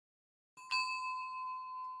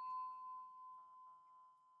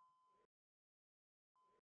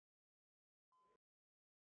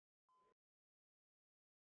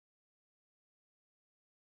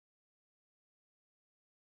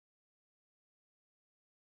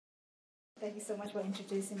Thank you so much for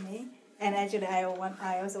introducing me. And actually, I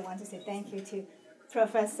also want to say thank you to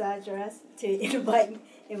Professor Juras to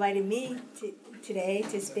inviting me today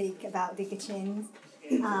to speak about the Kachin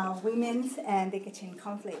women's and the Kachin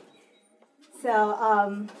conflict.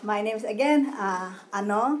 So my name is again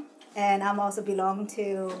Ano, and I'm also belong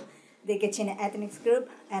to the Kachin ethnic group,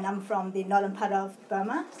 and I'm from the northern part of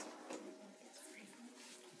Burma,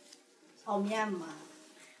 or Myanmar.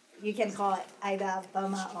 You can call it either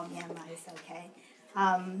Burma or Myanmar, it's okay.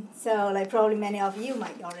 So like probably many of you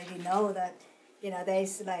might already know that,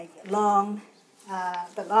 there's like the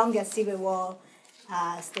longest civil war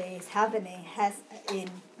stays happening has in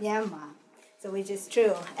Myanmar. So which is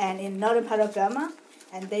true. And in northern part of Burma,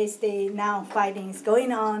 and they stay now fighting is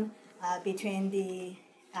going on between the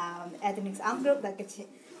ethnic armed group, like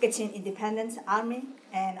Kachin Independent Army,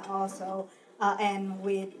 and also and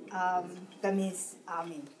with Burmese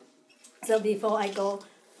army. So before I go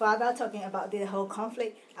further talking about the whole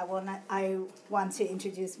conflict, I want to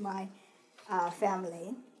introduce my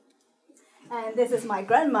family. And this is my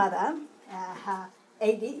grandmother, her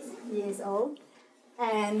 80 years old,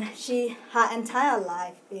 and her entire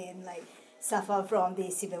life been like suffer from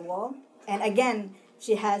the civil war. And again,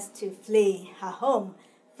 she has to flee her home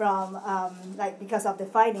from because of the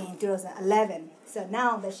fighting in 2011. So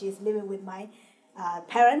now that she's living with my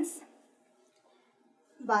parents.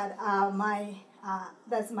 But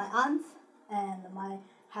that's my aunt and my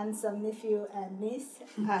handsome nephew and niece,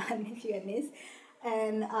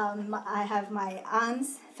 and I have my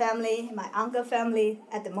aunt's family, my uncle family.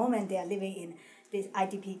 At the moment, they are living in these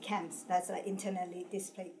IDP camps. That's like internally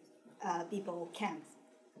displaced people camps.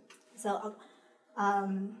 So,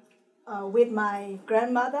 with my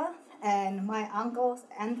grandmother and my uncles,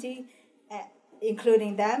 auntie,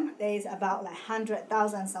 including them, there is about like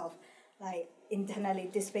 100,000 of like internally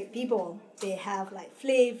displaced people. They have like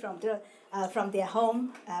flee from their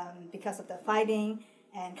home because of the fighting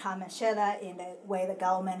and come and shelter in the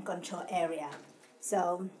government control area.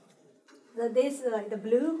 So this like the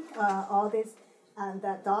blue, all this and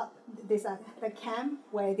the dot, these are the camp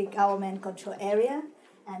where the government control area,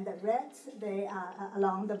 and the reds they are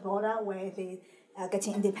along the border where the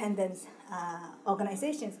Kachin Independence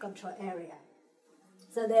organizations control area.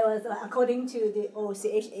 So there was, according to the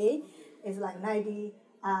OCHA, it's like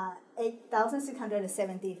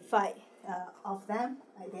 98,675 of them.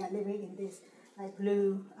 Like they are living in this like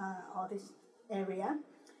blue all this area,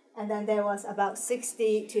 and then there was about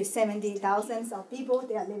 60 to 70,000 of people.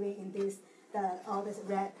 They are living in this all this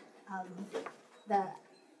red the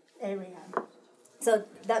area. So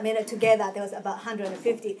that meant together there was about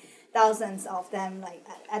 150,000 of them. Like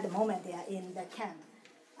at the moment they are in the camp,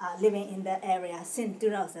 living in the area since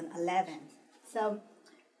 2011. So.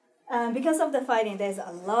 Because of the fighting, there's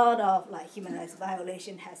a lot of like human rights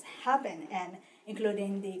violation has happened, and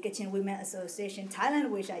including the Kachin Women Association Thailand,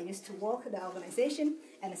 which I used to work the organization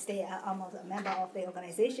and stay almost a member of the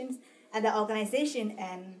organizations, and the organization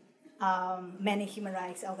and many human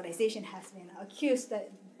rights organizations has been accused that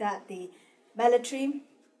the military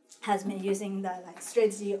has been using the like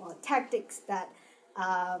strategy or tactics that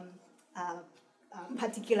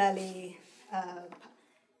particularly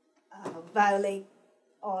violate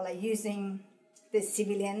or like using the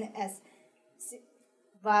civilian as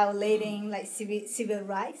violating like civil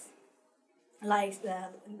rights, like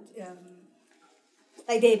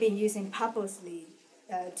they've been using purposely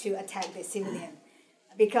to attack the civilian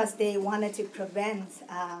because they wanted to prevent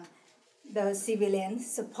the civilian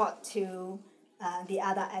support to the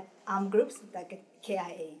other armed groups like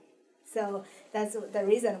KIA. So that's the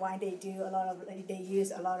reason why they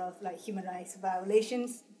use a lot of like human rights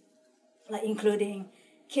violations, like including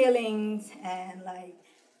killings and like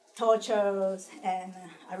tortures and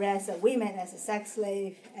arrest of women as a sex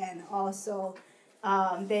slave, and also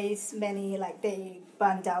there's many like they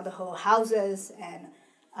burn down the whole houses, and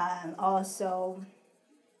also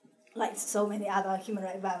like so many other human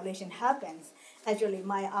rights violation happens. Actually,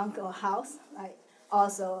 my uncle's house like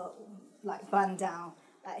also like burned down.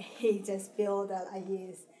 Like he just built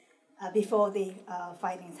years before the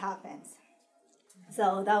fighting happens.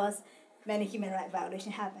 So that was many human rights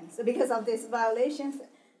violations happen. So because of these violations,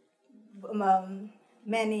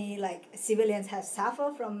 many like civilians have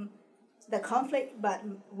suffered from the conflict, but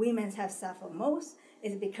women have suffered most.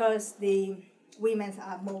 Is because the women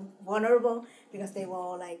are more vulnerable because they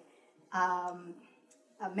were like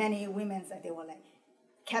many women that they were like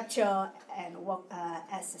captured and work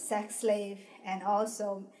as a sex slave, and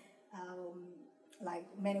also like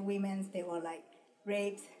many women they were like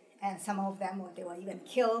raped, and some of them they were even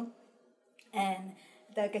killed. And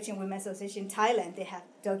the Kachin Women Association Thailand, they have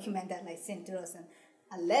documented like since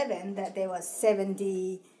 2011 that there was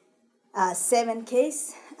 77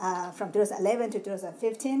 cases from 2011 to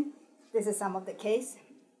 2015. This is some of the case.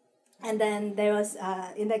 And then there was,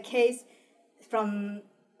 in the case, from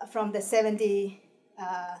the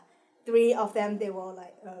 73 of them, they were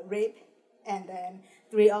like rape, and then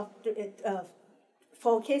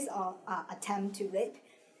 4 cases are attempt to rape.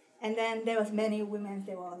 And then there was many women,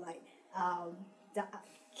 they were like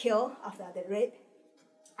killed after the rape.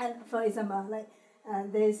 And for example, like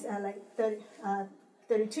there's like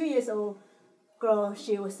 32 years old girl,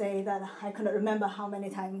 she would say that I couldn't remember how many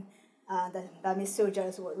times the Burmese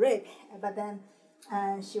soldiers were raped, but then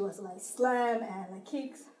she was like slammed and like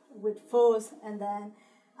kicked with force, and then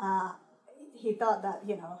he thought that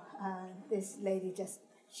this lady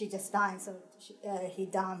she just died, so he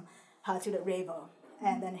dumped her to the river,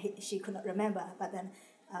 and then she could not remember, but then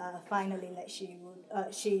finally like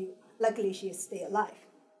luckily she is still alive.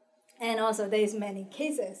 And also there's many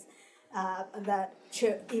cases that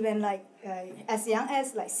even like as young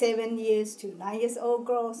as like 7 years to 9 years old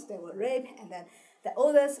girls, they were raped, and then the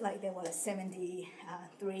oldest, like they were like 73,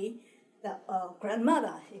 the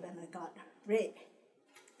grandmother even got raped.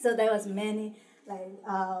 So there was many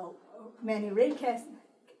many rape cases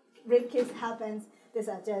happens. These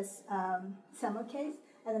are just some cases,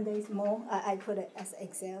 and then there's more. I put it as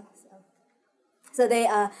Excel. So they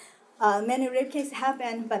are many rape cases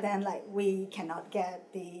happen, but then like we cannot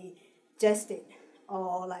get the justice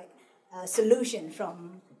or like solution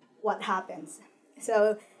from what happens.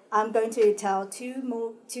 So I'm going to tell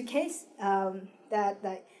two cases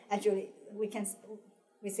that actually we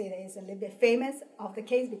say that is a little bit famous of the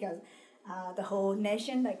case, because the whole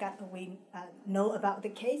nation we know about the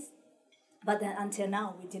case, but then until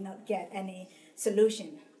now we did not get any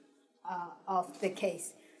solution of the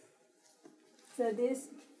case. So this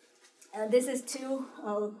is two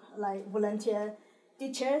like volunteer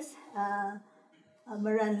teachers,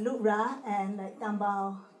 Maran Lura and like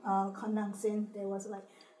Tambao Konang Sin. They was like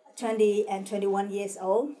 20 and 21 years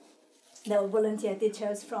old. They were volunteer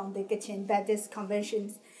teachers from the Kachin Baptist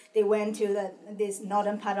Conventions. They went to this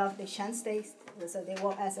northern part of the Shan State, so they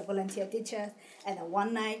worked as a volunteer teacher. And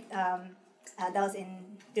one night, that was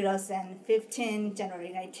in 2015, January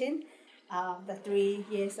 19, 3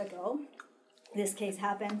 years ago, this case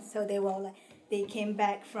happened. So they came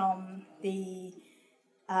back from the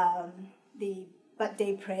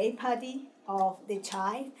birthday prayer party of the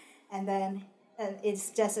child, and then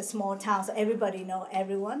it's just a small town, so everybody know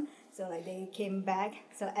everyone. So like they came back.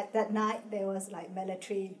 So at that night there was like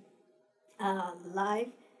military what's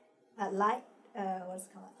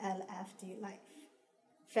called LFD, like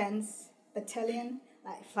Fence Battalion,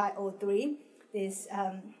 like 503. This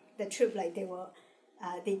the troop, like they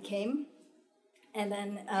came, and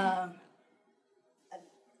then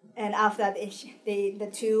and after the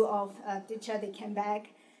two of teacher, they came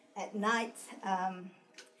back at night,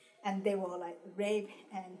 and they were like raped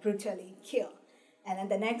and brutally killed. And then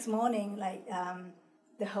the next morning, like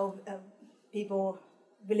the whole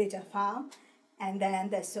villager found, and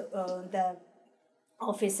then the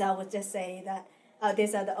officer would just say that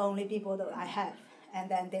these are the only people that I have,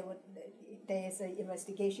 and then there's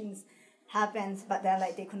investigations happens, but then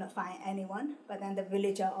like they could not find anyone. But then the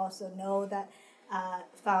villager also know that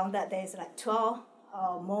found that there's like 12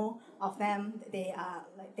 or more of them. They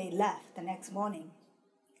left the next morning,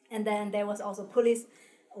 and then there was also police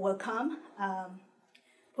will come.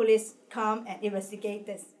 Police come and investigate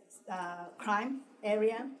this crime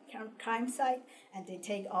site, and they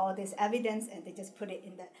take all this evidence and they just put it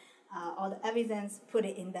in all the evidence, put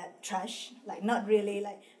it in the trash, like not really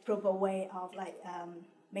like proper way of like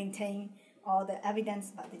maintain all the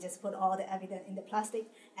evidence, but they just put all the evidence in the plastic,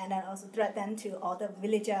 and then also threaten to all the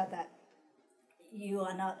villager that you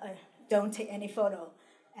are not don't take any photo,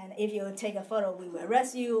 and if you take a photo, we will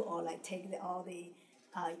arrest you, or like take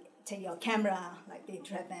your camera, like they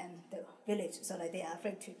threaten the village, so like they are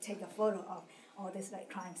afraid to take a photo of all this like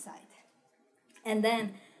crime site. And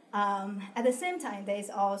then at the same time, there's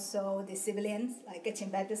also the civilians, like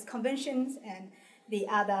Kachin Baptist Conventions and the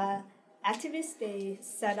other activists. They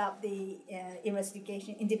set up the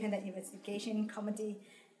independent investigation committee,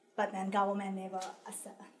 but then government never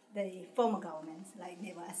accept, the former government like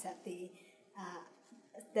never accept the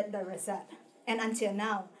result, and until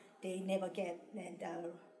now they never get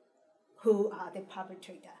who are the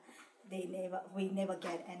perpetrator. We never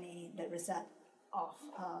get the result of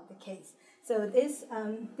the case. So this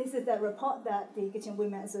is the report that the Kachin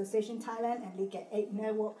Women Association Thailand and Legal Aid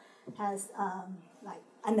Network has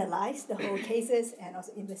analyzed the whole cases and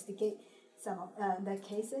also investigate some of the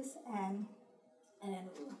cases and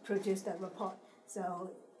produce the report.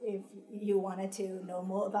 So if you wanted to know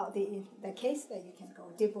more about the case, that you can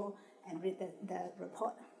go deeper and read the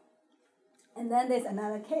report. And then there's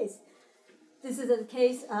another case. This is a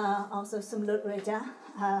case also Sumlut Reja.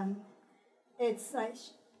 It's like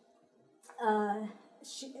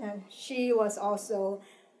she was also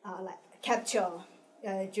like captured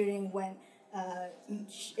during when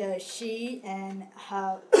she and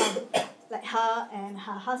her like her and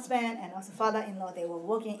her husband and also father-in-law, they were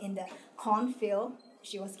working in the cornfield.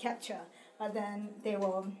 She was captured, but then they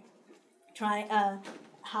were trying.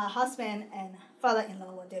 Her husband and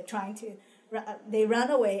father-in-law were they trying to. They ran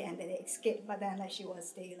away and they escaped, but then like she was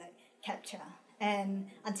still like captured. And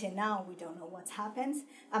until now, we don't know what's happened.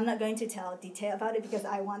 I'm not going to tell detail about it because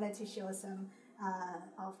I wanted to show some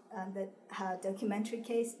of her documentary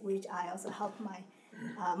case, which I also helped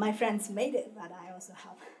my friends made it, but I also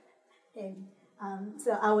helped him.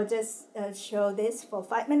 So I will just show this for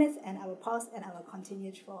 5 minutes, and I will pause, and I will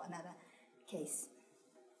continue for another case.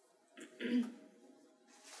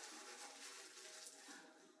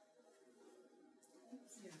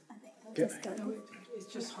 I think I'll just go. It's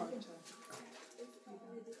just hard to.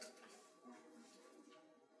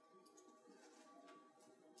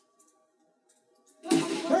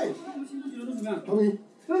 Hey!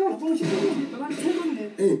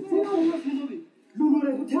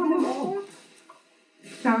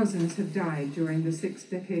 Thousands have died during the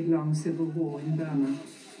 6-decade-long civil war in Burma.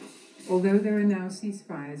 Although there are now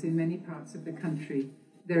ceasefires in many parts of the country,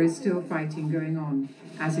 there is still fighting going on,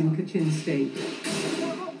 as in Kachin State.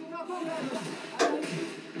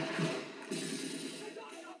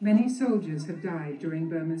 Many soldiers have died during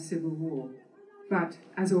Burma's civil war, but,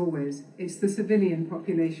 as always, it's the civilian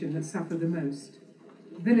population that suffer the most.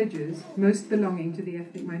 Villages, most belonging to the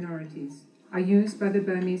ethnic minorities, are used by the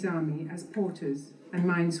Burmese army as porters and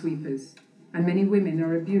minesweepers, and many women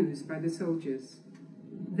are abused by the soldiers.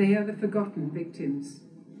 They are the forgotten victims.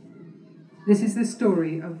 This is the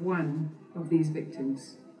story of one of these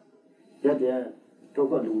victims.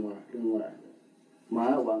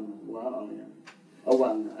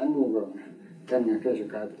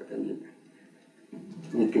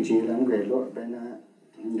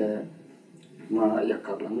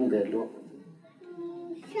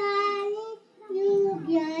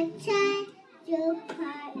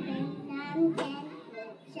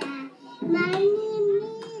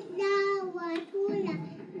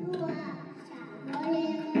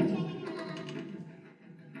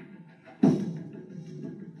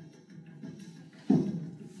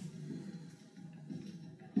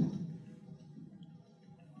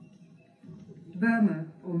 Burma,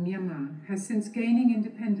 or Myanmar, has since gaining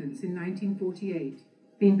independence in 1948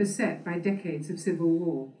 been beset by decades of civil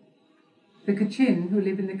war. The Kachin, who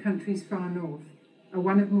live in the country's far north, are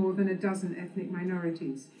one of more than a dozen ethnic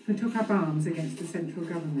minorities who took up arms against the central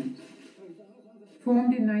government.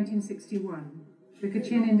 Formed in 1961, the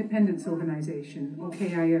Kachin Independence Organization, or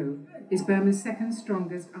KIO, is Burma's second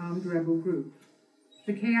strongest armed rebel group.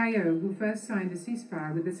 The KIO, who first signed a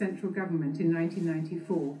ceasefire with the central government in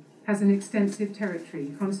 1994, has an extensive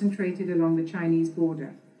territory concentrated along the Chinese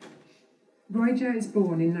border. Roija is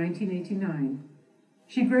born in 1989.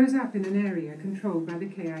 She grows up in an area controlled by the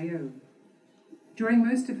KIO. During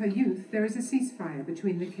most of her youth, there is a ceasefire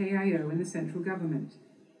between the KIO and the central government.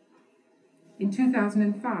 In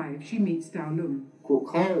 2005, she meets Dao Lum.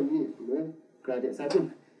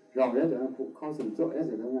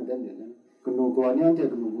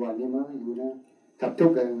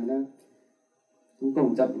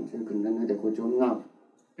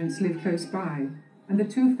 Parents live close by, and the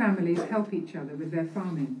two families help each other with their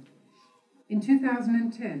farming. In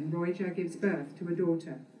 2010, Roija gives birth to a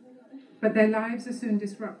daughter, but their lives are soon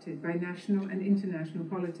disrupted by national and international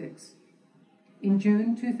politics. In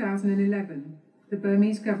June 2011, the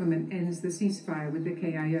Burmese government ends the ceasefire with the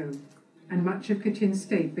KIO, and much of Kachin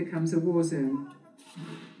State becomes a war zone.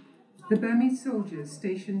 The Burmese soldiers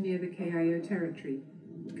stationed near the KIO territory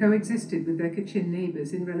coexisted with their Kachin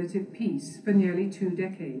neighbours in relative peace for nearly 2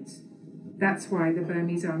 decades. That's why the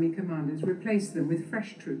Burmese army commanders replace them with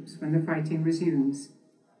fresh troops when the fighting resumes.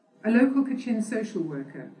 A local Kachin social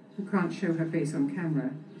worker, who can't show her face on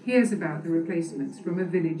camera, hears about the replacements from a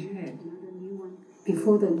village head.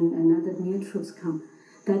 Before another new troops come,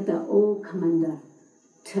 that the old commander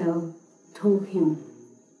told him,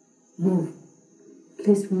 move,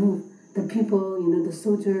 please move. The people, the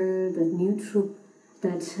soldier, the new troop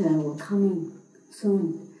that were coming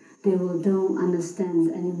soon, they don't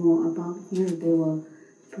understand anymore about you. They will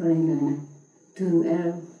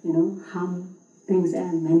do harm things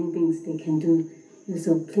and many things they can do.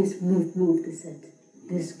 So please move, they said.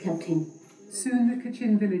 This captain. Soon the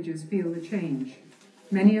Kachin villagers feel the change.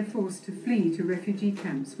 Many are forced to flee to refugee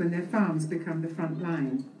camps when their farms become the front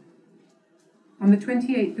line. On the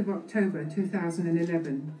 28th of October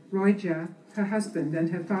 2011, Roy Jia, her husband and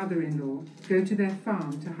her father-in-law go to their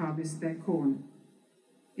farm to harvest their corn.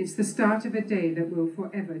 It's the start of a day that will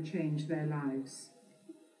forever change their lives.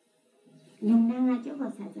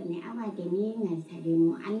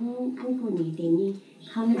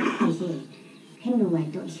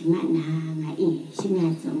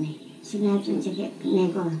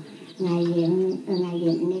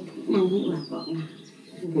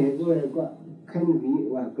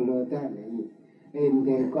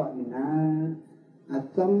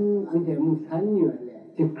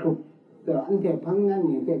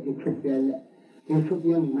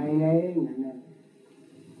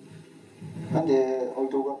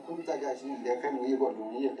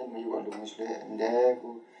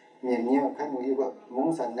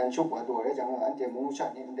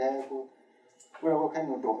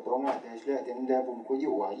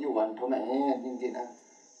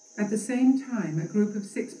 At the same time, a group of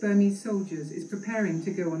 6 Burmese soldiers is preparing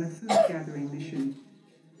to go on a food gathering mission.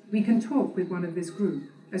 We can talk with one of this group,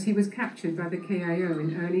 as he was captured by the KIO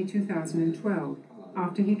in early 2012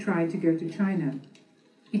 after he tried to go to China.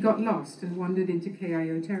 He got lost and wandered into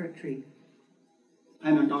KIO territory.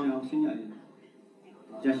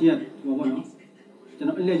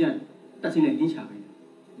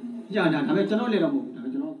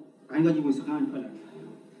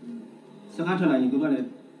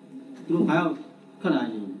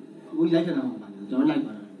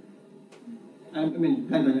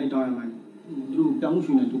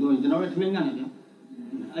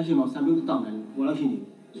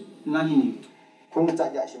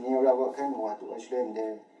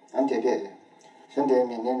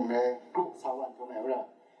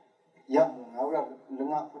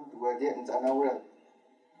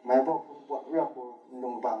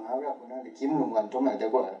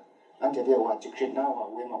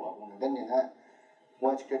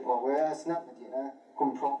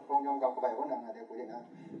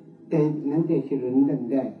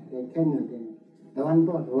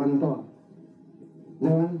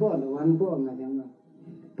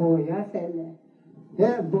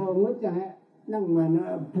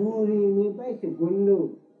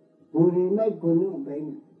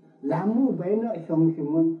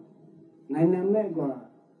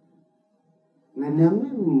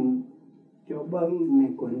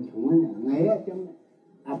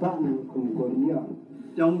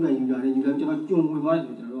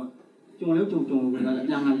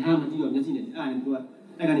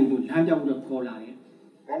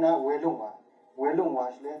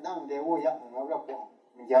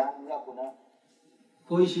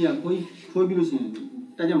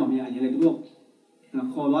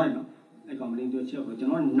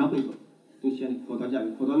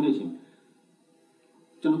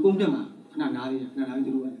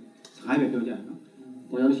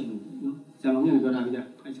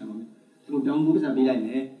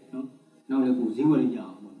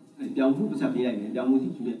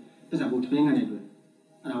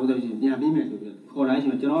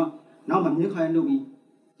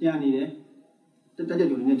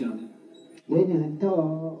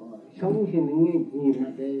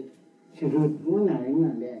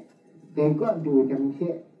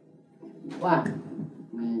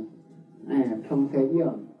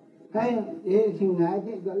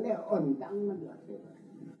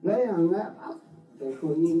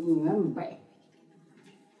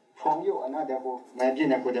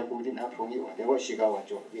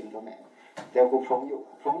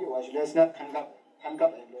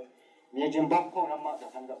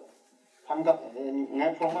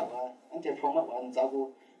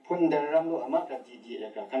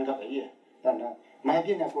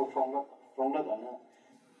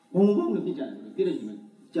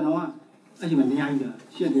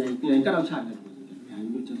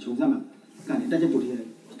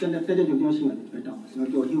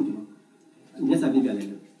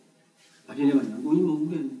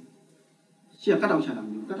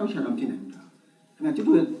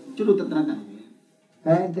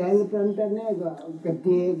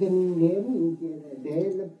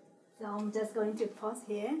 So I'm just going to pause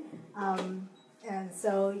here. And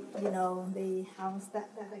so, you know, how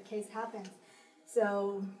the case happens.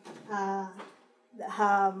 So her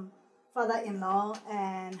father-in-law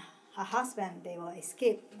and her husband, they will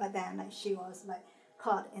escape, but then she was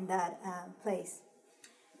caught in that place.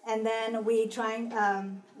 And then we trying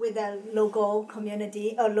with the local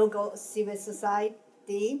community or local civil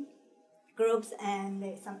society groups and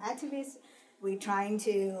some activists, we trying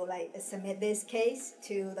to submit this case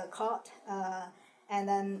to the court And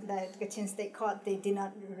then the Kachin State Court, they did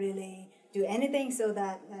not really do anything, so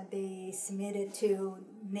that they submitted to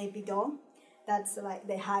Naypyidaw. That's like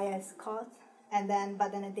the highest court. And then,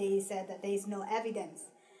 but then they said that there is no evidence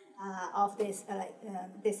of this,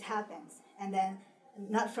 this happens. And then,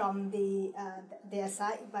 not from their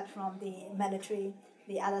side, but from the military,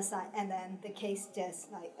 the other side. And then the case just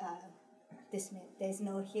dismissed. There's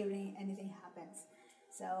no hearing, anything happens.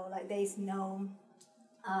 So like there is no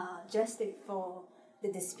justice for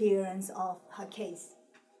the disappearance of her case.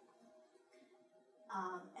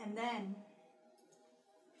 And then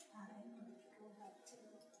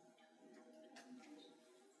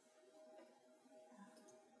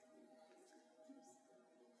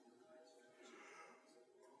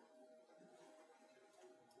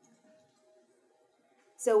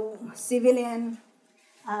so civilian,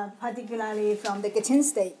 particularly from the Kachin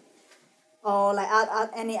State, or like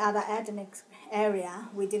any other ethnic area,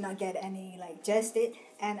 we did not get any like justice,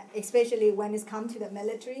 and especially when it's come to the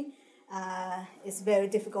military, it's very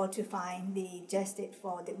difficult to find the justice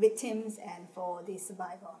for the victims and for the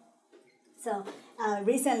survivor. So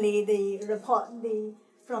recently, the report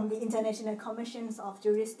from the International Commissions of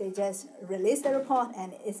Jurists, they just released the report,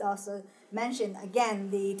 and it's also mentioned again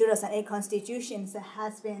the 2008 Constitution that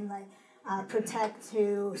has been like protect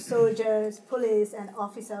to soldiers, police, and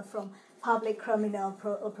officers from public criminal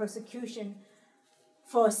prosecution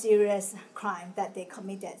for serious crime that they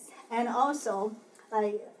committed. And also,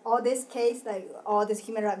 like all this case, like all this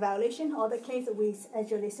human rights violation, all the case we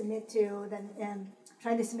actually submit to the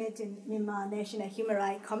trying to submit to Myanmar National Human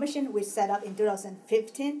Rights Commission, which set up in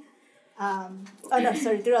 2015.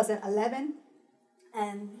 2011.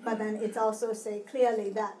 But then it's also say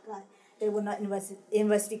clearly that they will not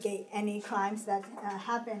investigate any crimes that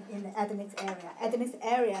happen in the ethnic area. Ethnic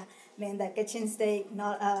area means that Kachin State,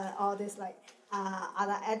 not all this like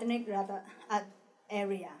other ethnic rather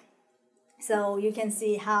area. So you can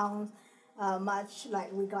see how much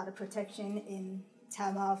like we got a protection in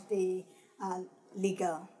terms of the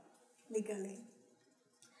legally.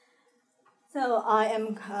 So I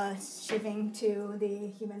am shifting to the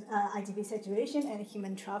human IDP situation and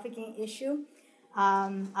human trafficking issue.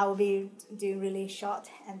 I will be doing really short,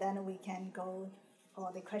 and then we can go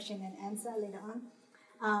for the question and answer later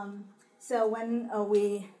on. So when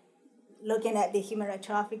we looking at the human rights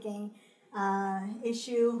trafficking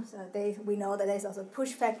issue, so we know that there's also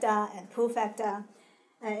push factor and pull factor.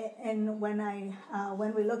 And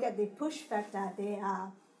when we look at the push factor, they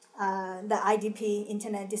are the IDP,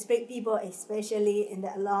 internet displaced people, especially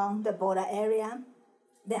along the border area.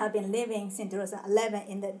 They have been living since 2011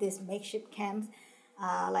 in this makeshift camps.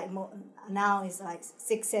 Now it's like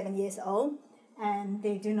 6-7 years old, and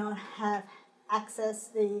they do not have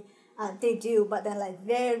access. They do, but then like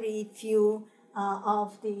very few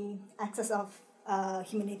of the access of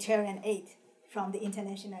humanitarian aid from the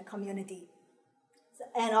international community.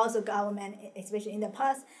 And also government, especially in the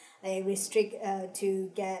past, they restrict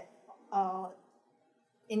to get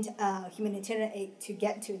humanitarian aid to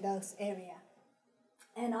get to those areas.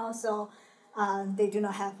 And also they do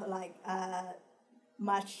not have like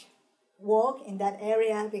much work in that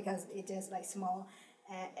area because it is like small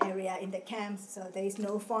area in the camps, so there is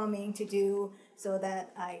no farming to do, so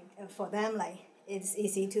that for them like it's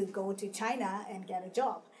easy to go to China and get a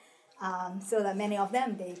job. So that many of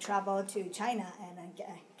them, they travel to China and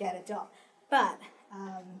get a job. But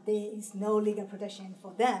there is no legal protection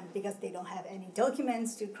for them because they don't have any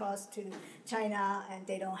documents to cross to China, and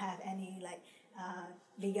they don't have any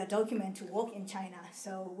legal document to work in China,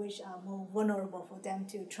 so which are more vulnerable for them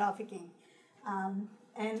to trafficking.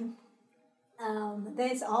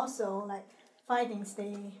 There's also like fighting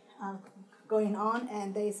going on,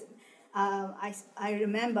 and there's I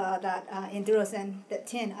remember that in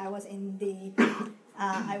 2010 I was in the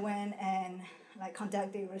I went and like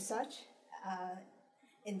conducted research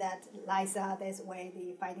in that Lisa, that's where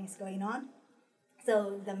the fighting is going on.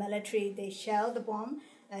 So the military, they shell the bomb,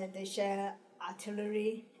 they shell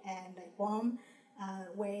artillery and like bomb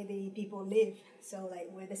where the people live, so like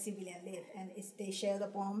where the civilian live, and they shell the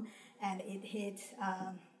bomb, and it hit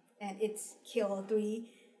and it's killed 3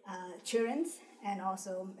 children, and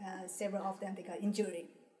also several of them, they got injured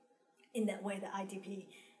in that way the IDP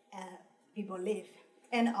people live.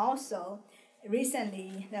 And also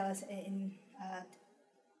recently there was in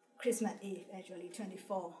Christmas Eve, actually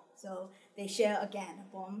 24, so they share again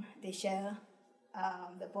a bomb, they share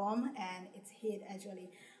the bomb, and it's hit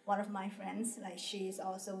actually one of my friends, like she's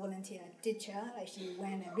also volunteer teacher, like she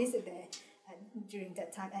went and visited there during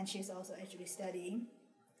that time, and she's also actually studying.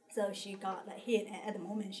 So she got like hit, and at the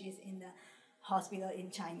moment she's in the hospital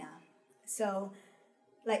in China. So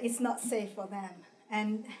like it's not safe for them,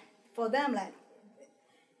 and for them, like,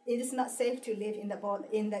 it is not safe to live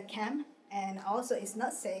in the camp, and also it's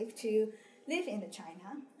not safe to live in the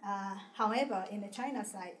China. However, in the China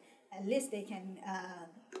side, at least they can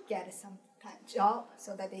get some kind of job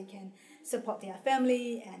so that they can support their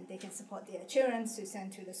family and they can support their children to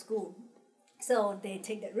send to the school. So they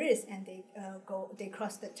take the risk and they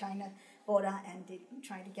cross the China border and they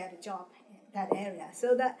try to get a job in that area.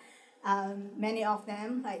 So that many of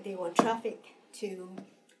them, like, they were trafficked to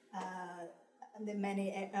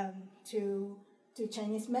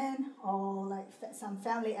Chinese men, or like some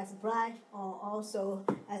family as a bride, or also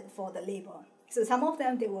for the labor. So some of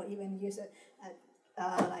them, they were even used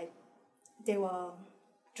like they were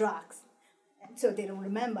drugs, so they don't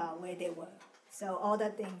remember where they were. So all the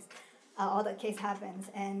things, all the case happens.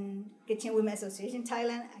 And Kachin Women Association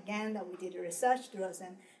Thailand, again, that we did a research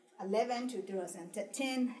 2011 to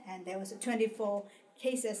 2013, and there was 24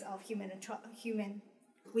 cases of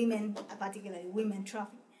women, particularly women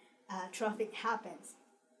traffic happens.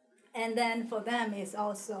 And then for them, it's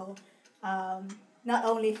also not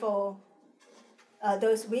only for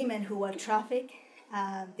those women who were trafficked,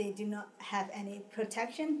 they do not have any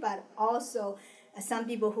protection, but also some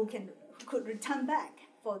people who could return back.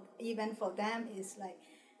 Even for them, is like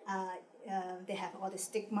they have all the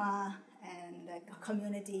stigma, and the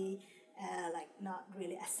community like not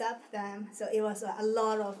really accept them. So it was a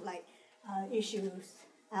lot of like issues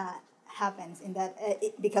happens in that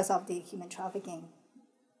because of the human trafficking.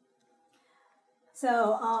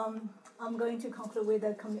 So I'm going to conclude with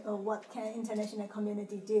what can international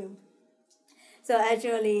community do. So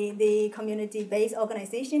actually, the community-based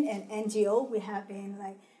organization and NGO, we have been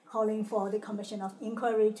like calling for the Commission of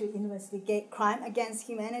Inquiry to investigate crime against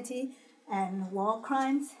humanity and war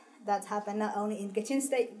crimes that happen not only in Kachin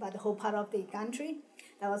State but the whole part of the country.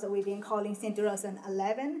 That was what we've been calling since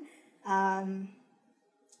 2011.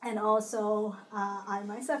 And also, I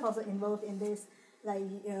myself also involved in this. Like,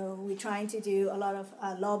 we're trying to do a lot of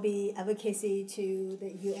lobby advocacy to the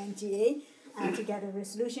UNGA to get a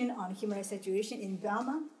resolution on human rights situation in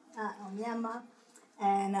Burma, or Myanmar,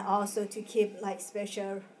 and also to keep like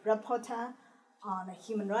special rapporteur on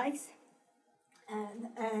human rights.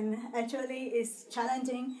 And actually, it's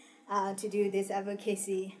challenging to do this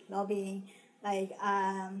advocacy lobbying. Like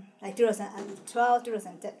 2012,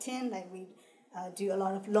 2013, like we do a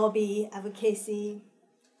lot of lobby advocacy.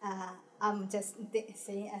 I'm just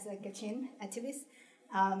saying as a Kachin activist.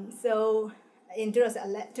 So in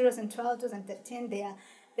 2012, 2013,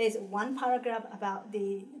 there's one paragraph about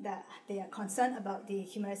they are concerned about the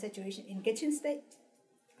human rights situation in Kachin State.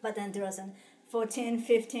 But then 2014,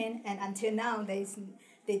 15, and until now, they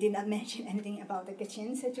did not mention anything about the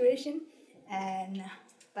Kachin situation.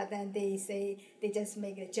 But then they just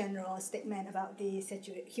make a general statement about the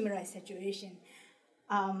human rights situation.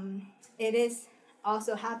 It is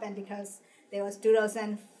also happened because there was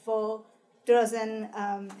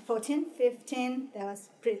 2014, 15, there was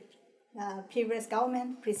previous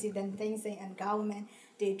government, President Thein Sein and government,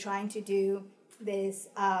 they trying to do this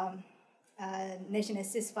national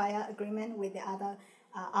ceasefire agreement with the other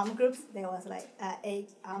armed groups. There was like 8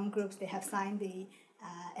 armed groups, they have signed the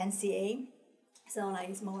NCA. So like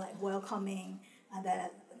it's more like welcoming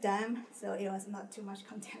them, so it was not too much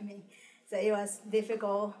condemning. So it was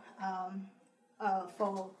difficult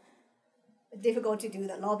to do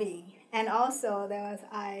the lobbying. And also there was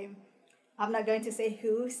I'm not going to say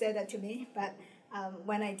who said that to me, but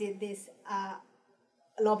when I did this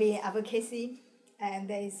lobbying advocacy, and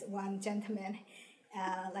there's one gentleman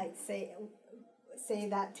like say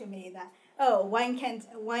that to me that, oh, why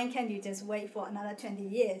can't you just wait for another 20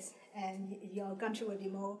 years and your country will be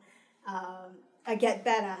more get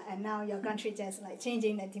better, and now your country just like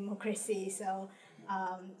changing the democracy, so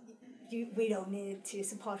we don't need to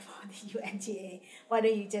support for the UNGA. Why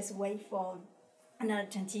don't you just wait for another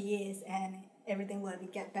 20 years and everything will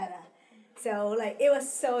get better? So like it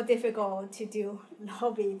was so difficult to do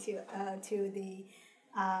lobby to the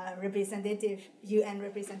representative, UN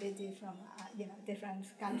representative from different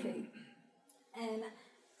country, and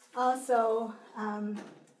also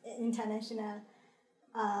international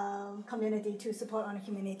community to support on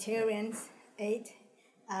humanitarian aid,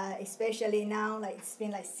 especially now, like it's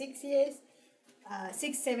been like 6 years,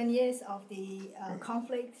 7 years of the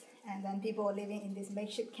conflict, and then people are living in these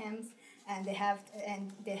makeshift camps, and they have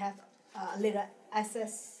little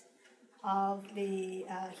access of the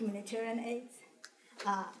humanitarian aid.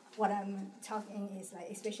 What I'm talking is like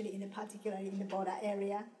especially particularly in the border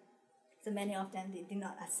area, so many of them they did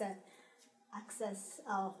not access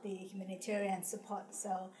of the humanitarian support.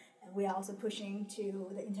 So we are also pushing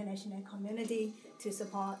to the international community to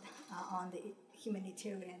support on the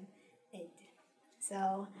humanitarian aid.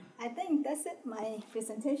 So I think that's it, my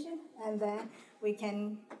presentation, and then we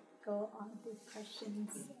can go on to questions.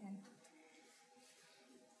 And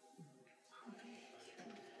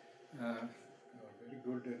very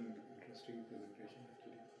good and interesting presentation,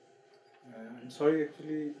 actually. I'm sorry,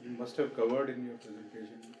 actually, you must have covered in your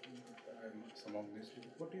presentation, some of this.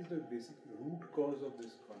 What is the basic root cause of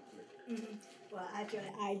this conflict? Mm-hmm. Well,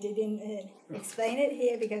 actually, I didn't explain it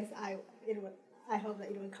here because I hope that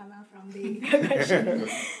it will come out from the question.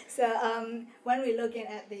 So when we're looking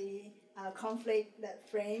at the conflict that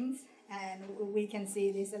frames, and we can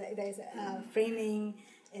see this, there's framing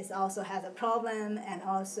is also has a problem, and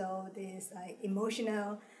also this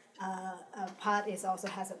emotional part is also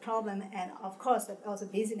has a problem, and of course also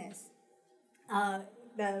business.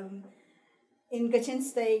 In Kachin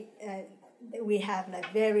State, we have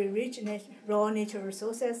very rich raw natural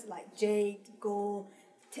resources like jade, gold,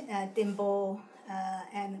 timber,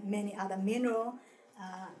 and many other mineral,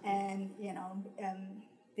 and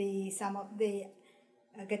some of the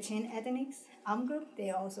Kachin ethnic armed group,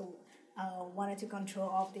 they also wanted to control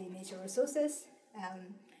of the natural resources.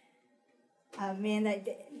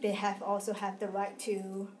 They also have the right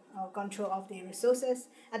to control of the resources.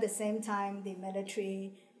 At the same time, the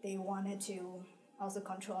military, they wanted to also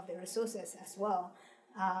control of the resources as well.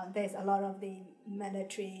 There's a lot of the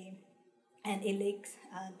military and elites.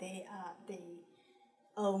 They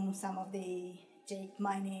own some of the jade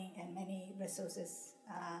mining and many resources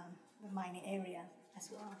mining area as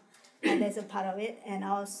well. And there's a part of it. And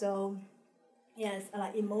also, yes,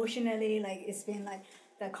 emotionally, it's been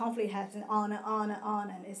the conflict has been on and on and on,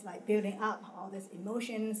 and it's building up all these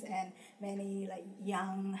emotions, and many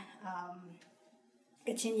young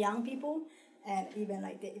Kachin young people, and even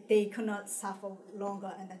they could not suffer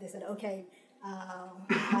longer, and then they said, okay,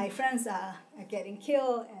 my friends are getting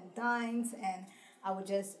killed and dying, and I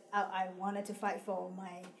wanted to fight for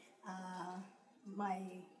my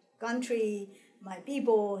country, my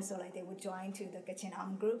people, so they would join to the Kachin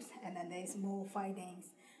armed groups, and then there's more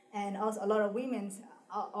fightings, and also a lot of women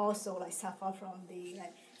also suffer from the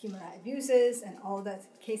human rights abuses, and all that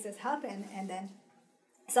cases happen, and then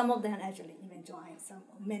some of them actually even join.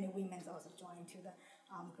 Many women also join to the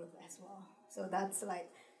armed group as well. So that's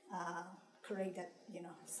created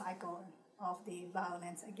cycle of the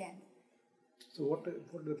violence again. So what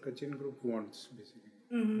the Kachin group wants basically?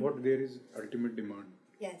 Mm-hmm. What there is ultimate demand?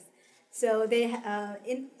 Yes. So they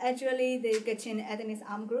actually the Kachin ethnic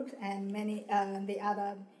armed groups and many the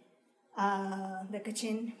other the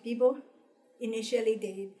Kachin people initially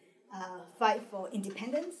they fight for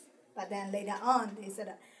independence. But then later on, they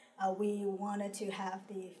said we wanted to have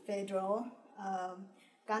the federal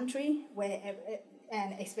country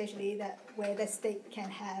and especially where the state can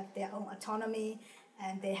have their own autonomy,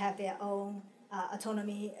 and they have their own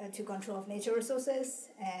autonomy to control of natural resources,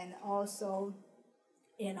 and also,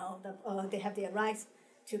 they have their rights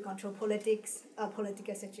to control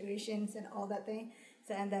political situations and all that thing.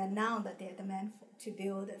 So and then now that they demand to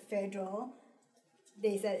build a federal,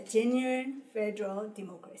 they said genuine federal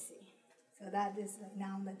democracy. So that is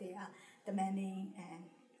now that they are demanding and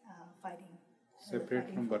fighting. Separate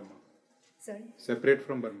from Burma. Sorry? Separate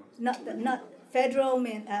from Burma. Not federal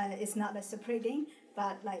is not a separating,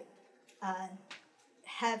 but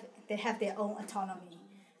they have their own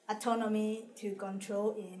autonomy to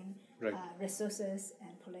control in right. Resources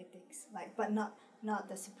and politics, but not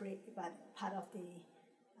the separate, but part of the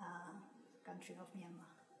country of Myanmar.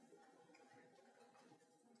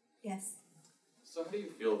 Yes. So how do you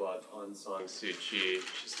feel about Aung San Suu Kyi?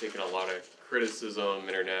 She's taken a lot of criticism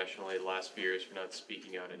internationally the last few years for not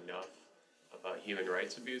speaking out enough about human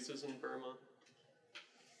rights abuses in Burma.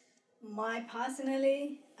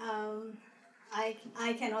 Personally,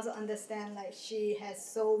 I can also understand she has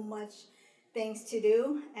so much things to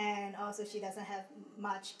do, and also she doesn't have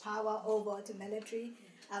much power over the military.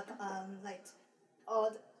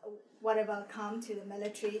 Whatever come to the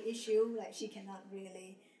military issue, she cannot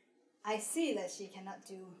really. I see that she cannot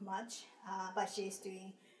do much, but she's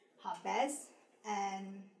doing her best.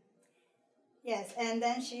 And yes, and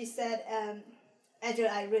then she said, actually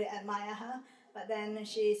I really admire her, but then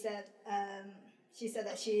she said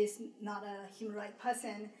that she is not a human rights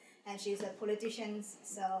person, and she's a politician.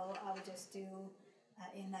 So I will just do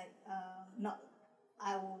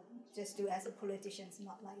I will just do as a politician,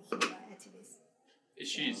 not like human rights activist. Is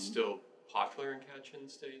she still popular in Kachin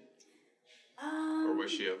State? Or was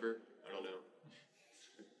she ever? I don't know.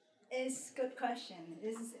 It's a good question.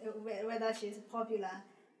 This is whether she's popular.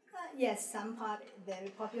 Yes, some part very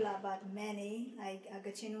popular, but many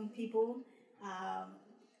Kachin people,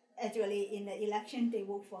 actually in the election they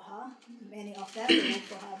vote for her. Many of them they vote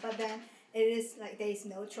for her, but then it is like there is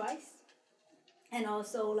no choice. And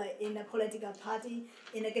also like in the political party,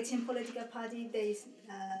 in the Kachin political party, they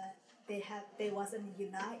wasn't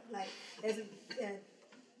unite. Like there's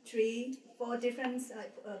 3-4 different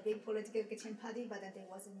big political Kachin party, but then they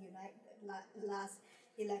wasn't unite last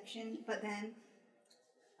election. But then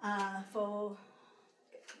for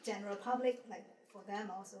general public, like for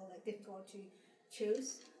them also like difficult to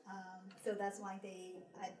choose. So that's why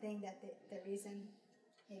I think that the reason,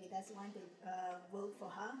 maybe that's why they vote for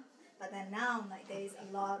her. But then now, like there is a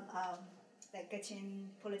lot the Kachin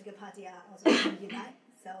political party are also unite.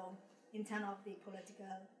 So in terms of the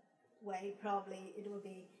political way, probably it will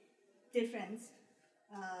be different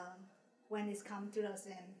when it's come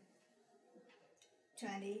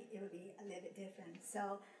 2020. It will be a little bit different.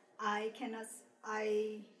 So I cannot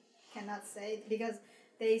say, because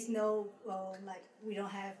there is no like we don't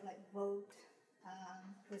have like vote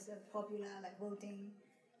with a popular like voting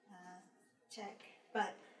check,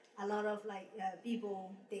 but a lot of like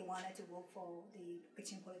people, they wanted to vote for the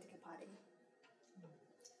Kachin political party.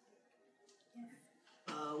 Yeah.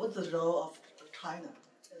 What's the role of China?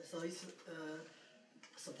 So it's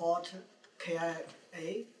support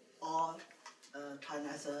KIA or China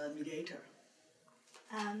as a mediator?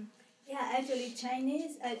 Yeah, actually,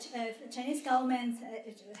 Chinese government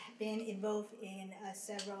have been involved in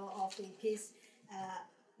several of the peace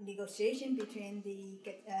negotiation between the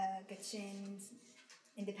Kachin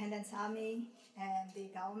Independent Army and the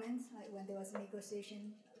government. Like when there was a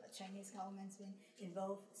negotiation, the Chinese government's been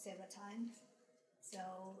involved several times.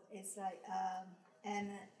 So it's like,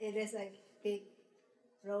 and it is a big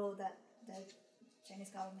role that the Chinese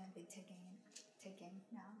government be taking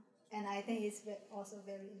now. And I think it's also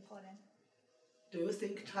very important. Do you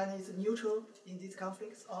think China is neutral in these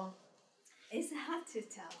conflicts, or? It's hard to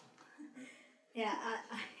tell.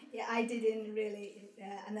 I didn't really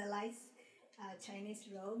analyze Chinese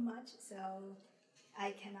role much, so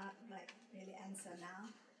I cannot like really answer now.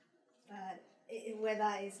 But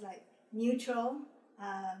whether it's like neutral,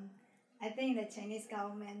 I think the Chinese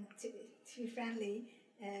government, to be friendly,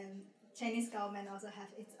 Chinese government also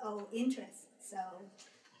have its own interests. So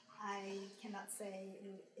I cannot say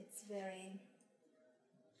it's very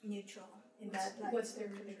neutral in that. Like, what's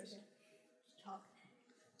their interest? Talk.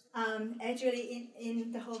 Actually,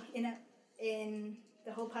 in the whole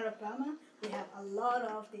part of Burma, we have a lot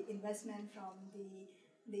of the investment from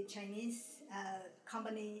the Chinese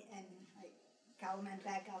company and like government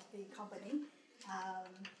back of the company.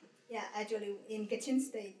 Actually, in Kachin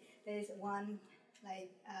State, there is one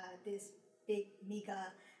like this big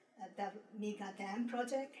mega dam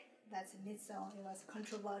project. That's in Nitsong. It was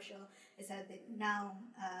controversial. It's that now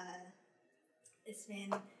it's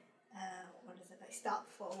been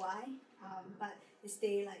stopped for a while, but it's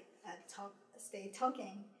still like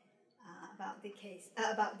talking about the case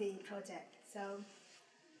about the project. So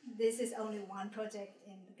this is only one project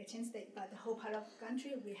in the Kachin State, but the whole part of the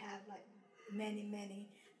country we have like many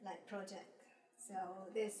like projects. So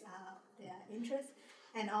this are their interests,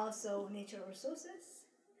 and also natural resources.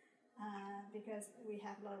 Because we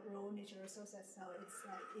have a lot of raw natural resources, so it's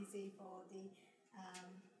like easy for the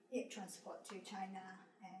transport to China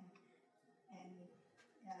and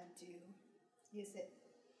to use it.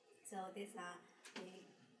 So these are the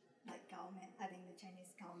like government. I think the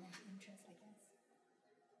Chinese government's interest, I guess.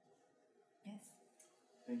 Yes.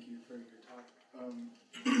 Thank you for your talk.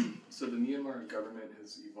 So the Myanmar government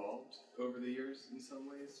has evolved over the years in some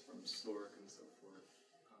ways, from stork and so forth.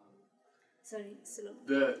 Sorry, slow.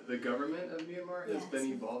 The government of Myanmar has been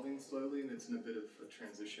Yes. evolving slowly, and it's in a bit of a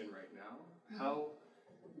transition right now. How,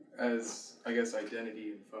 as I guess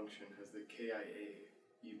identity and function, has the KIA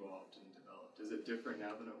evolved and developed? Is it different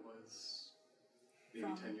now than it was maybe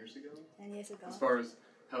From 10 years ago? 10 years ago. As far as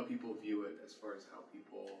how people view it, as far as how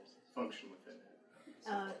people function within it.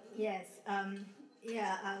 Yes.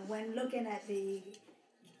 When looking at the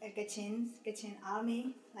Kachin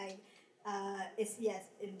Army, like it's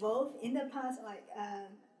involved in the past. Like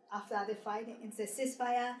after the fighting, it's a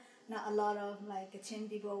ceasefire. Not a lot of like Kachin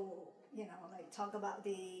people, like talk about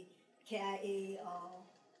the KIA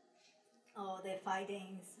or their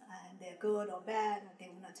fightings and they're good or bad. They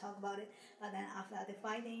will not talk about it. But then after the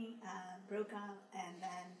fighting broke out, and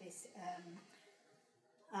then this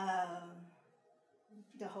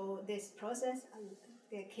this process,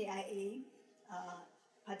 the KIA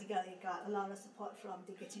particularly got a lot of support from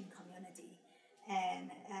the Kachin community,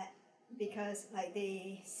 and because like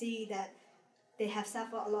they see that they have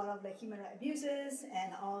suffered a lot of like human rights abuses,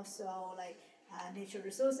 and also like natural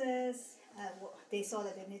resources. They saw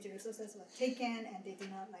that the natural resources were taken, and they did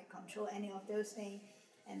not like control any of those things.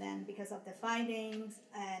 And then because of the findings,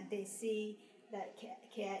 and they see that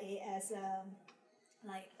KIA as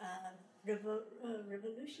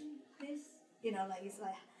revolutionist, like it's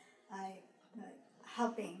like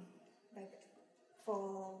helping like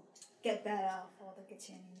for get better for the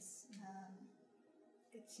Kachin's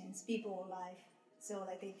people life. So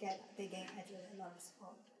like they gain actually a lot of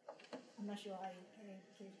support. I'm not sure I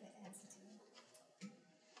gave the answer to you.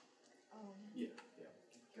 Yeah.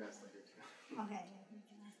 Can I ask later too? Okay, yeah, you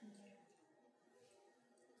can ask me later.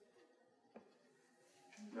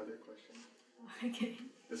 Another question. Okay.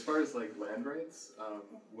 As far as like land rights,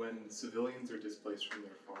 when civilians are displaced from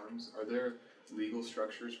their farms, are there legal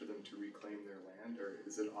structures for them to reclaim their land, or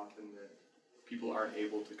is it often that people aren't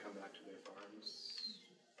able to come back to their farms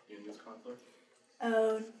in this conflict?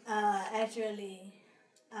 Actually,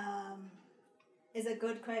 it's a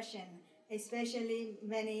good question. Especially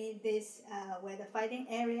many this where the fighting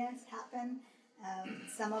areas happen.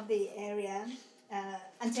 Some of the area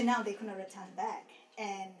until now they couldn't return back,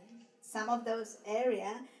 and some of those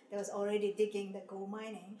area they was already digging the gold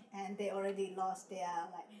mining, and they already lost their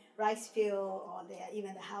like rice field or their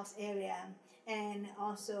even the house area, and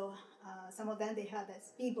also some of them they heard that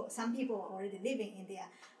some people are already living in their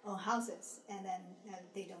own houses, and then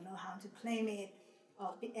they don't know how to claim it.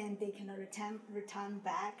 And they cannot return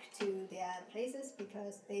back to their places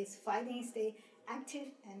because this fighting stay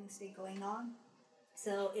active and stay going on.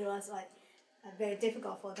 So it was like very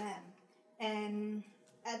difficult for them. And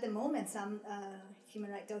at the moment, some human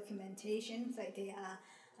rights documentations, like they are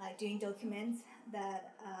like doing documents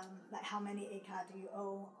that like how many acres do you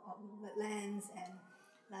own of the lands, and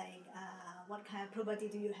like what kind of property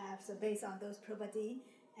do you have. So based on those property,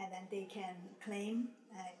 and then they can claim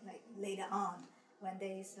like later on. When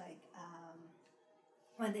there's like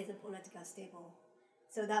when there's a political stable,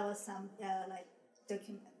 so that was some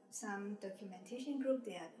some documentation group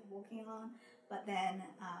they are working on. But then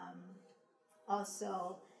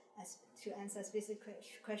also as to answer a specific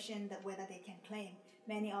question that whether they can claim,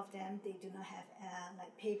 many of them they do not have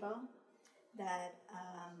like paper that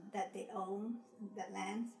that they own that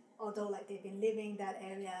land. Although like they've been living that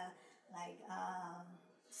area like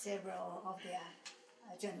several of their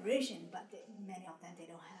generation, but many of them they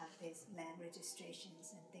don't have these land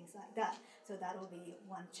registrations and things like that. So that will be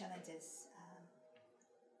one challenges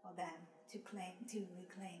for them to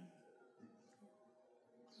reclaim.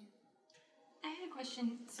 I had a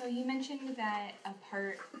question. So you mentioned that a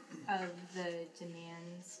part of the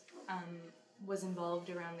demands was involved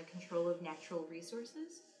around the control of natural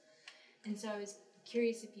resources, and so I was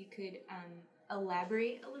curious if you could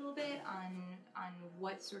elaborate a little bit on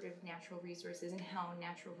what sort of natural resources and how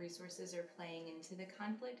natural resources are playing into the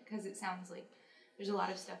conflict, because it sounds like there's a lot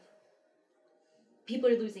of stuff. People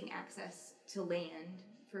are losing access to land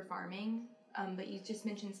for farming, but you just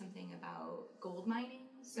mentioned something about gold mining.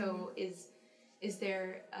 So is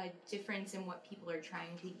there a difference in what people are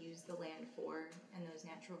trying to use the land for and those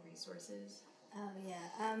natural resources?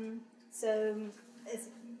 So it's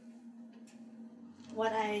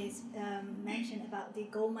what I mentioned about the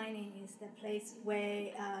gold mining is the place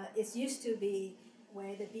where it used to be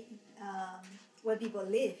where where people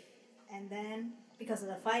live, and then because of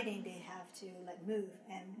the fighting they have to like move,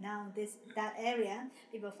 and now that area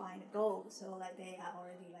people find gold, so like they are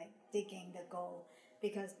already like digging the gold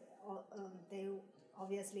because they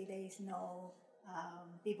obviously there is no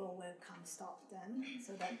people will come stop them,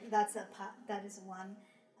 so that is one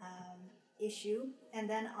issue. And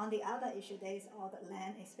then on the other issue, there is all the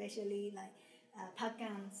land, especially like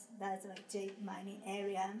PARCC, that's like jade mining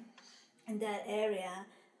area. In that area,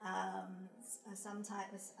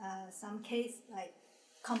 sometimes some case like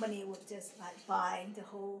company would just like buy the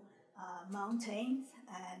whole mountains,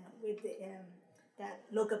 and with the, that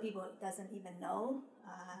local people doesn't even know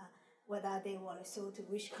whether they were sold to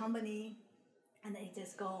which company, and they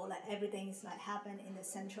just go like everything is like happen in the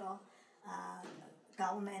central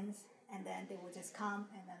governments. And then they will just come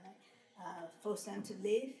and then like force them to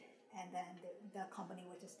leave, and then the company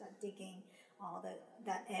will just start digging all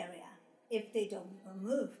that area. If they don't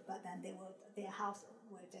move, but then their house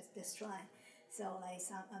will just destroy. So like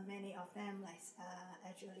many of them like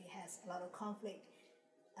actually has a lot of conflict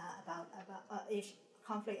about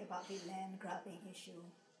the land grabbing issue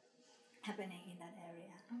happening in that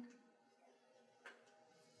area.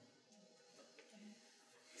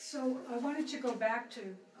 So I wanted to go back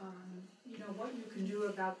to, what you can do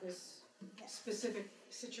about this specific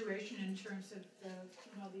situation in terms of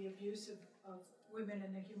the abuse of women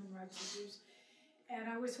and the human rights abuse. And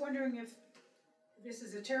I was wondering if this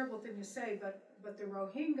is a terrible thing to say, but the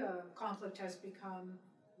Rohingya conflict has become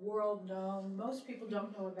world known. Most people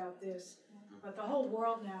don't know about this, but the whole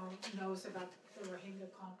world now knows about the Rohingya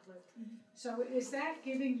conflict. So is that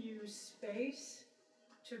giving you space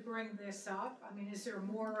to bring this up? I mean, is there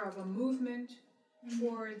more of a movement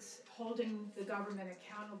towards holding the government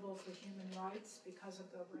accountable for human rights because of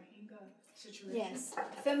the Rohingya situation? Yes,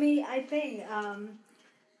 for me, I think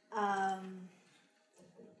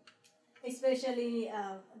especially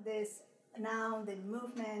this now the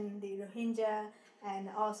movement, the Rohingya, and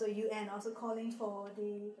also UN also calling for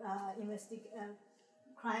the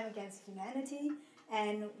crime against humanity,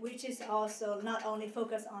 and which is also not only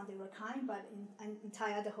focused on the Rakhine but in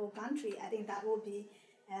entire the whole country. I think that will be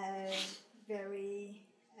very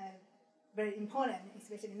very important,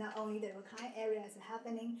 especially not only the Rakhine area is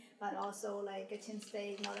happening, but also like Kachin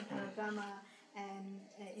State, northern part of Burma, and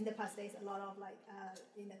in the past there's a lot of like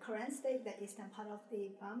in the current state, the eastern part of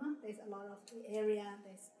the Burma, there's a lot of the area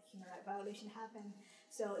there's human rights violation happen.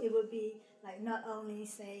 So it would be like not only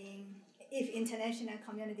saying if international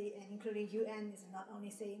community and including UN is not only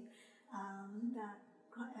saying that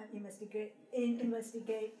investigate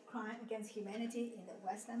crime against humanity in the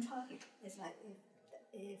western part, it's like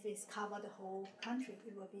if it's cover the whole country,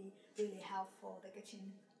 it will be really helpful the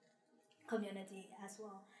Kachin community as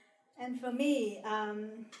well. And for me,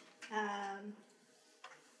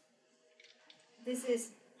 this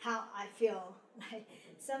is how I feel. Like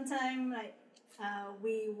sometimes, like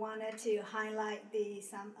we wanted to highlight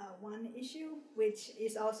one issue which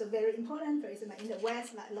is also very important. For example, in the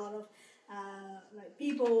West, like a lot of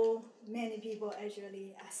many people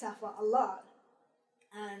actually suffer a lot,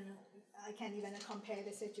 and I can't even compare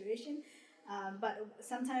the situation. But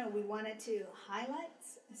sometimes we wanted to highlight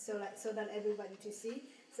so that everybody to see.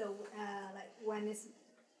 So when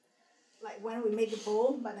we make it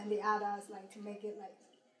bold, but then the others like to make it like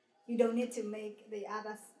you don't need to make the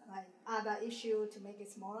others like other issue to make it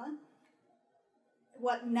smaller.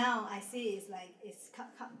 What now I see is like it's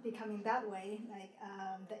becoming that way. Like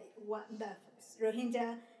the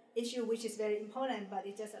Rohingya issue, which is very important, but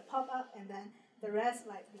it just pop up, and then the rest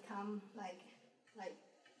like become like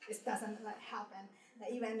it doesn't like happen.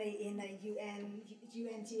 Like even in the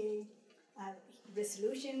UNGA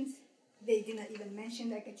resolutions, they did not even mention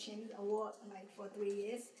the Kachin award like for 3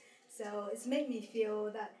 years. So it's made me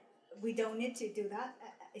feel that we don't need to do that,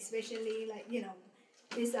 especially like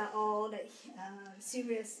these are all like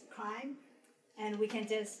serious crime, and we can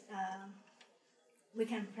just we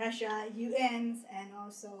can pressure UNs and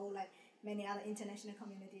also like many other international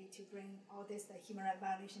community to bring all this like human rights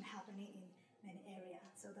violation happening in many areas,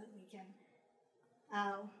 so that we can.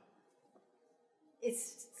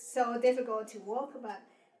 It's so difficult to walk, but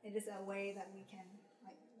it is a way that we can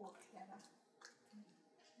like work together.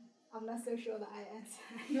 I'm not so sure that I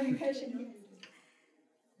answered your question.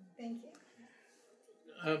 Thank you.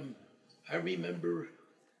 I remember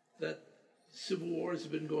that civil wars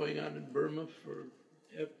have been going on in Burma for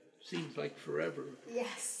it seems like forever.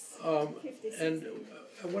 Yes. And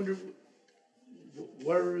I wonder,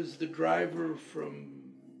 where is the driver from?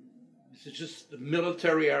 Is it just the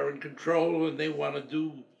military are in control and they want to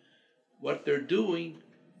do what they're doing,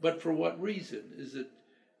 but for what reason? Is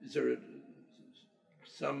there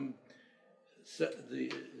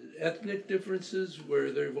the ethnic differences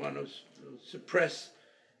where they want to suppress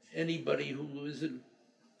anybody who isn't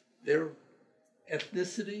their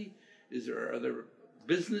ethnicity? Are there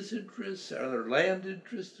business interests? Are there land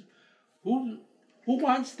interests? Who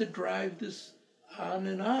wants to drive this on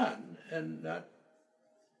and not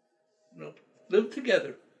live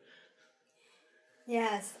together?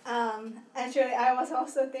 Yes, actually, I was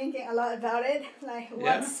also thinking a lot about it. Like,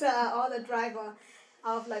 what's all the driver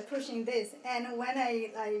of like pushing this? And when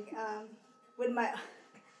I with my,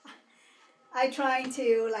 I trying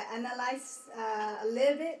to like analyze a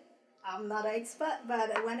little bit. I'm not an expert,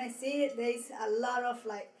 but when I see it, there's a lot of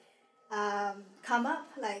like come up.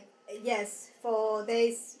 Like yes, for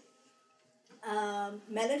this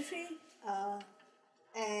military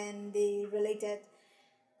and the related.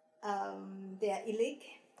 They are elite,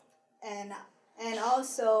 and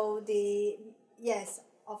also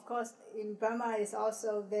of course in Burma is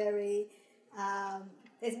also very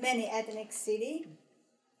there's many ethnic city.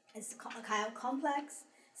 It's kind of complex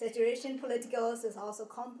situation. Political is also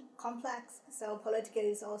complex. So political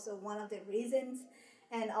is also one of the reasons,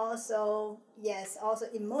 and also also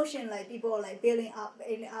emotion, like people like building up,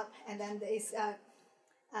 and then there's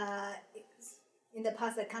in the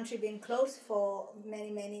past the country been closed for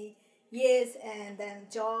many years, and then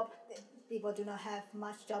people do not have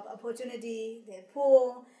much job opportunity, they're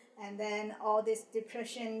poor, and then all these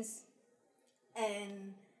depressions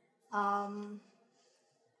And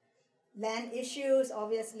land issues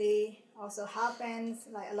obviously also happens,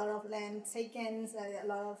 like a lot of land taken, a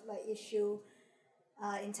lot of like issue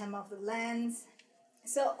in terms of the lands.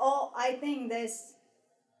 So I think there's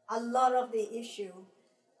a lot of the issue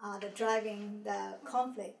the driving the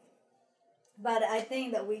conflict. But I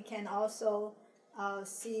think that we can also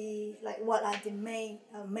see like what are the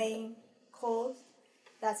main cause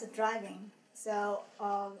that's driving. So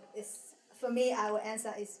it's, for me, our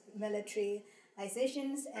answer is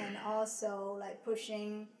militarizations and also like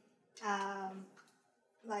pushing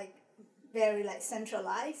like very like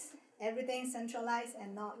centralized, everything centralized,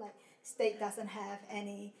 and not like state doesn't have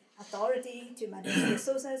any authority to manage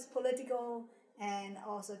resources, political, and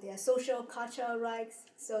also their social, cultural rights.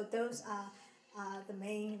 So those are the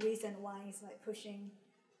main reason why it's like pushing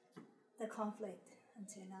the conflict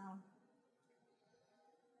until now.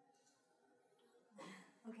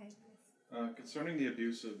 Okay. Concerning the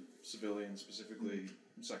abuse of civilians, specifically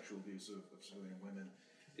sexual abuse of civilian women,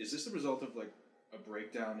 is this the result of like a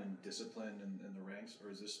breakdown in discipline in the ranks, or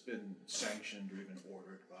has this been sanctioned or even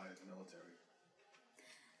ordered by the military?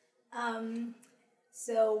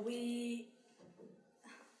 So we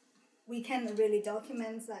can't really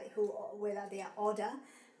document like whether they are ordered,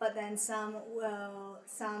 but then some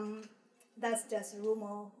that's just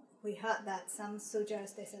rumor. We heard that some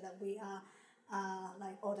soldiers, they said that we are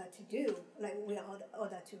like ordered to do, like we are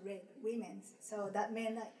ordered to rape women. So that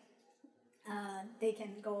means like they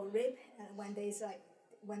can go rape when they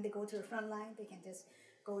go to the front line, they can just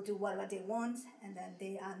go do whatever they want, and then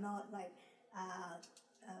they are not like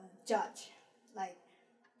judged, like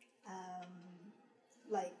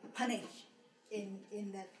punished in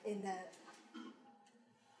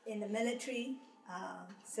the military.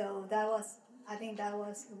 So that was, I think that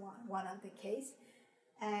was one of the case.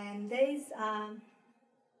 And there's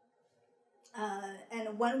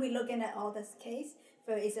and when we looking at all this case,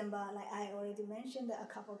 for example, like I already mentioned, a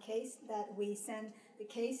couple cases that we sent the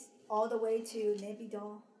case all the way to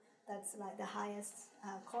Naypyidaw. That's like the highest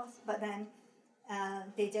cost, but then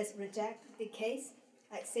they just reject the case,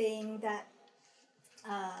 like saying that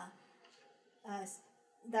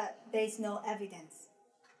that there's no evidence.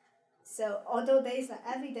 So although there's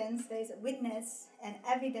evidence, there's a witness and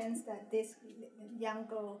evidence that this young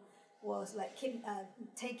girl was like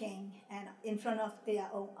taken and in front of their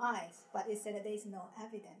own eyes, but it said that there's no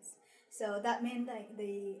evidence. So that means like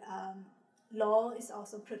the law is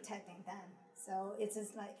also protecting them. So it's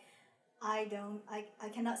just like I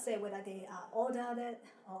cannot say whether they are ordered it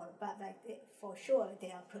or, but like for sure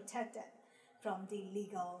they are protected from the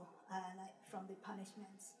legal like from the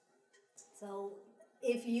punishments. So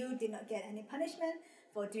if you did not get any punishment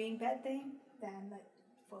for doing bad thing, then like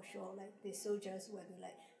for sure like the soldiers will be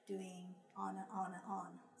like doing on and on and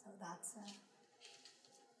on. So that's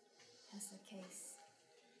the case.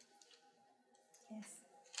 Yes.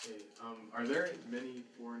 Okay. Are there many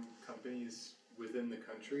foreign companies within the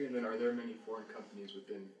country, and then are there many foreign companies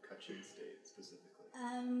within Kachin State specifically?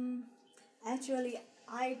 Actually,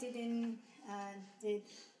 I didn't did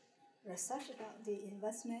research about the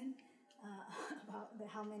investment about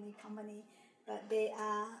how many company, but there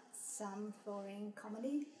are some foreign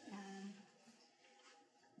company,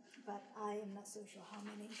 but I am not so sure how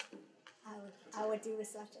many. I will do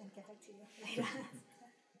research and get back to you later.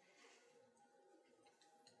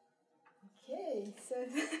 Okay, so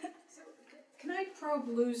can I probe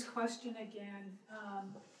Lou's question again?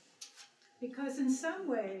 Because in some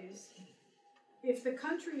ways, if the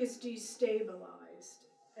country is destabilized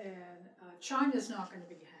and China's not going to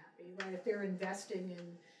be happy, right? If they're investing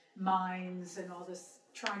in mines and all this,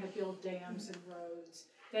 trying to build dams and roads,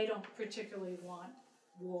 they don't particularly want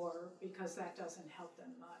war because that doesn't help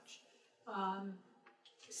them much.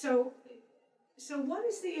 So what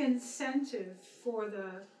is the incentive for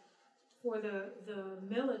the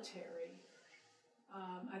military?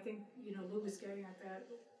 I think Lou was getting at that.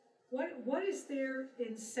 What is their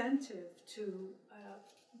incentive to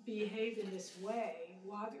behave in this way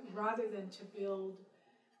rather than to build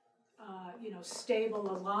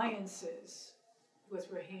stable alliances with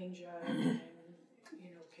Rohingya and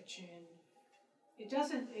Kachin? It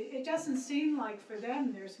doesn't seem like for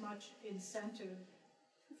them there's much incentive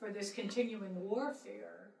for this continuing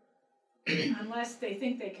warfare unless they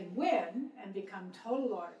think they can win and become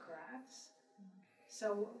total autocrats.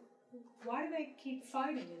 So why do they keep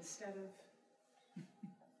fighting instead of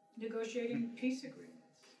negotiating peace agreements?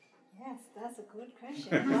 yes, that's a good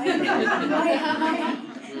question. Why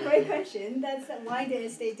great question. That's why they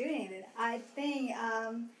stay doing it. I think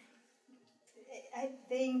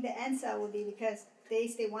the answer would be because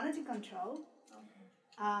they wanted to control.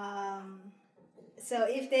 so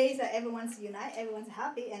if days that everyone's unite, everyone's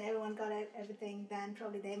happy, and everyone got everything, then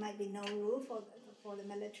probably there might be no rule for the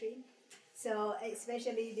military. So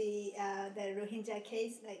especially the Rohingya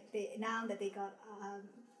case, like now that they got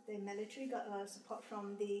the military got support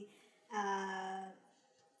from the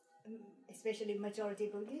especially majority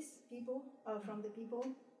Burmese people from the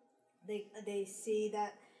people, they see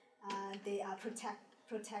that they are protector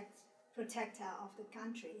of the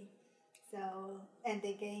country. So and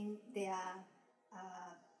they gain their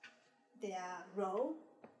role,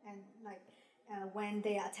 and like when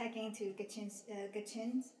they are attacking to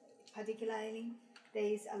Kachin particularly, there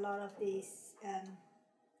is a lot of these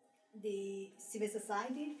the civil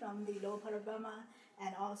society from the lower part of Burma,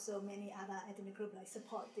 and also many other ethnic groups like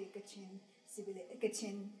support the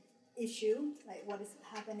Kachin issue, like what is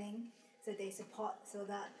happening. So they support, so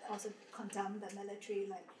that also condemn the military,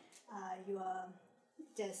 like you are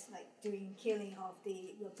just like doing killing of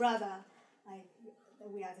your brother, like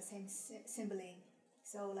we are the same sibling.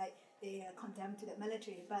 So like they are condemned to the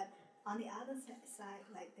military, but on the other side,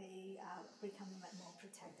 like they are becoming like more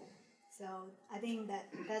protected. So I think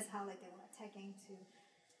that's how like they were attacking to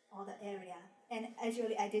all the area. And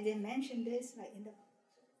actually, I didn't mention this, like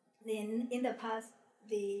in the past,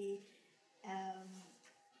 the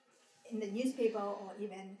in the newspaper or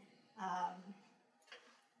even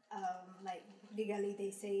like legally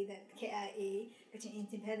they say that KIA, Kachin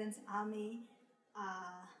Independent Army,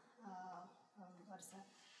 what's that?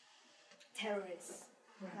 Terrorists,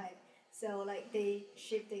 right? So like they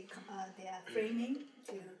shift their framing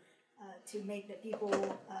to make the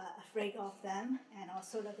people afraid of them, and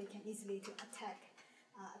also that they can easily to attack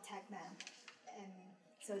them. And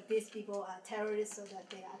so these people are terrorists, so that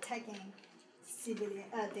they are attacking civilian.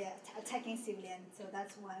 They are attacking civilians. So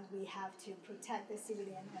that's why we have to protect the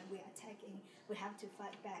civilian when we are attacking. We have to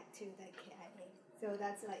fight back to the KIA. So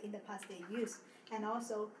that's like in the past they used, and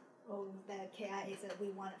also the KIA said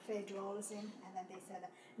we want federalism, and then they said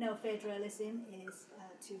no, federalism is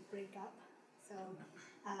to break up. So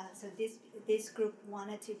so this group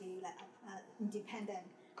wanted to be like independent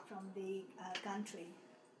from the country.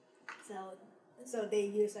 So they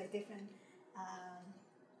use like different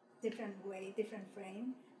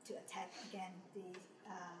frame to attack again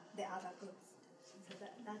the other groups. So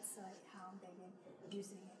that's like how they've been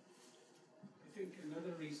using it. I think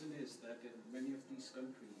another reason is that in many of these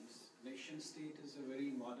countries, nation state is a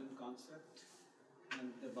very modern concept,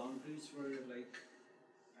 and the boundaries were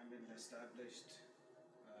established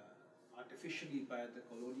artificially by the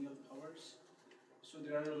colonial powers. So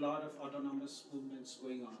there are a lot of autonomous movements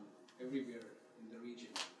going on everywhere in the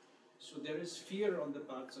region. So there is fear on the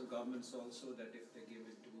parts of governments also that if they give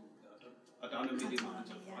it to the autonomy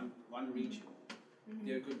demands of one region,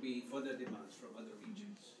 there could be further demands from other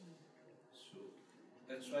regions. So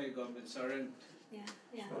that's why governments aren't. Yeah,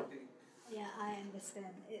 I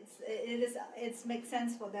understand. It makes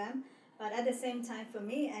sense for them, but at the same time, for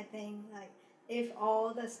me, I think like if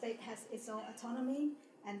all the state has its own autonomy,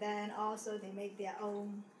 and then also they make their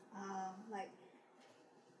own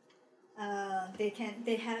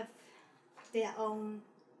they have their own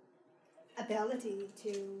ability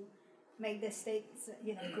to make the states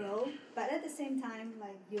grow, but at the same time,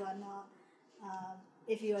 like you are not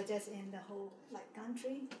if you are just in the whole like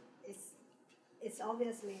country, it's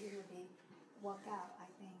obviously it will be work out. I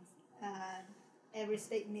think every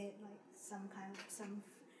state need like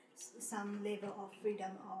some level of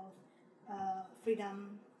freedom or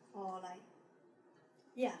freedom of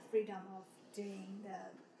doing the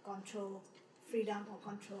control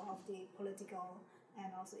of the political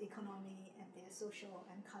and also economy and their social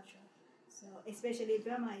and culture. So especially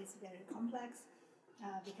Burma is very complex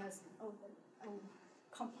because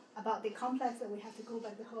about the complex that we have to go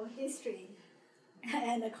back the whole history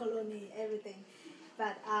and the colony, everything.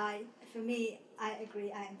 But for me, I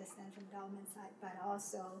agree. I understand from government side, but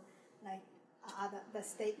also like the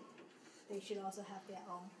state, they should also have their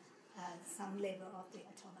own some level of the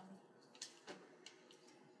autonomy.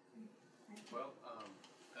 Well,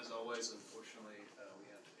 as always, unfortunately, we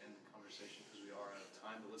have to end the conversation because we are out of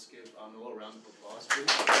time. But let's give Hkawng Naw a round of applause,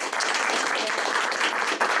 please.